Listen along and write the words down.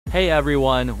Hey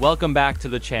everyone, welcome back to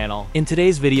the channel. In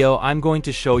today's video, I'm going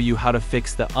to show you how to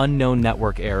fix the unknown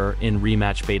network error in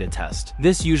Rematch Beta Test.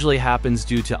 This usually happens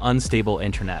due to unstable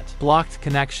internet, blocked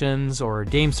connections, or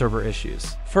game server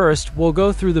issues. First, we'll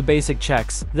go through the basic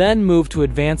checks, then move to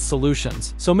advanced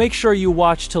solutions, so make sure you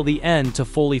watch till the end to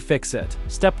fully fix it.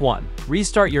 Step 1.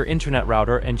 Restart your internet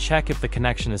router and check if the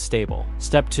connection is stable.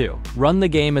 Step 2. Run the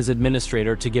game as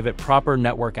administrator to give it proper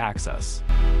network access.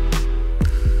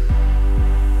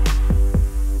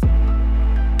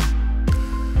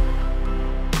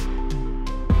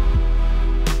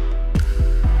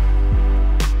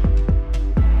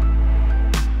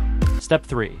 Step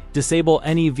 3. Disable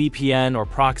any VPN or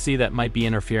proxy that might be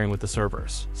interfering with the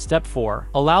servers. Step 4.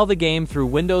 Allow the game through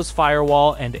Windows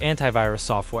firewall and antivirus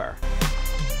software.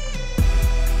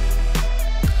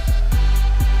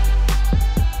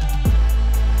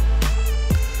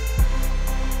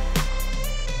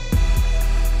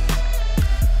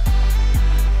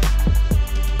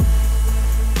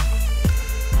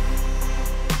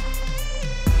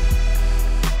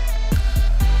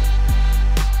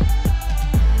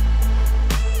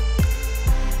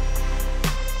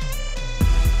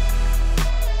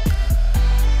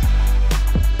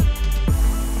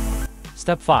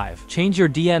 Step 5. Change your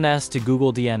DNS to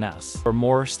Google DNS for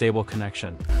more stable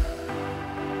connection.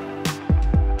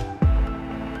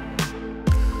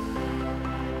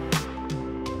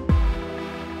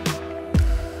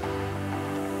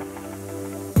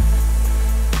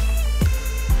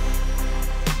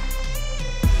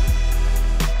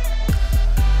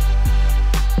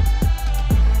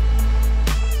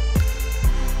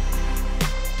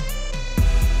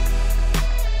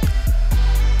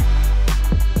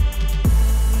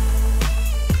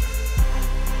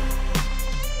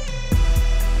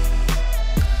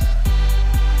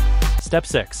 Step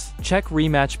 6. Check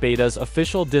Rematch Beta's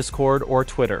official Discord or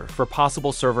Twitter for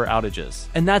possible server outages.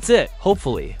 And that's it!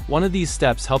 Hopefully, one of these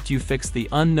steps helped you fix the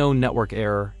unknown network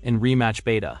error in Rematch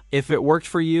Beta. If it worked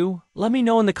for you, let me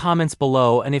know in the comments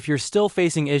below, and if you're still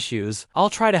facing issues, I'll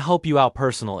try to help you out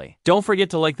personally. Don't forget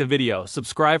to like the video,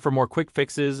 subscribe for more quick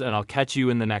fixes, and I'll catch you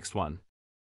in the next one.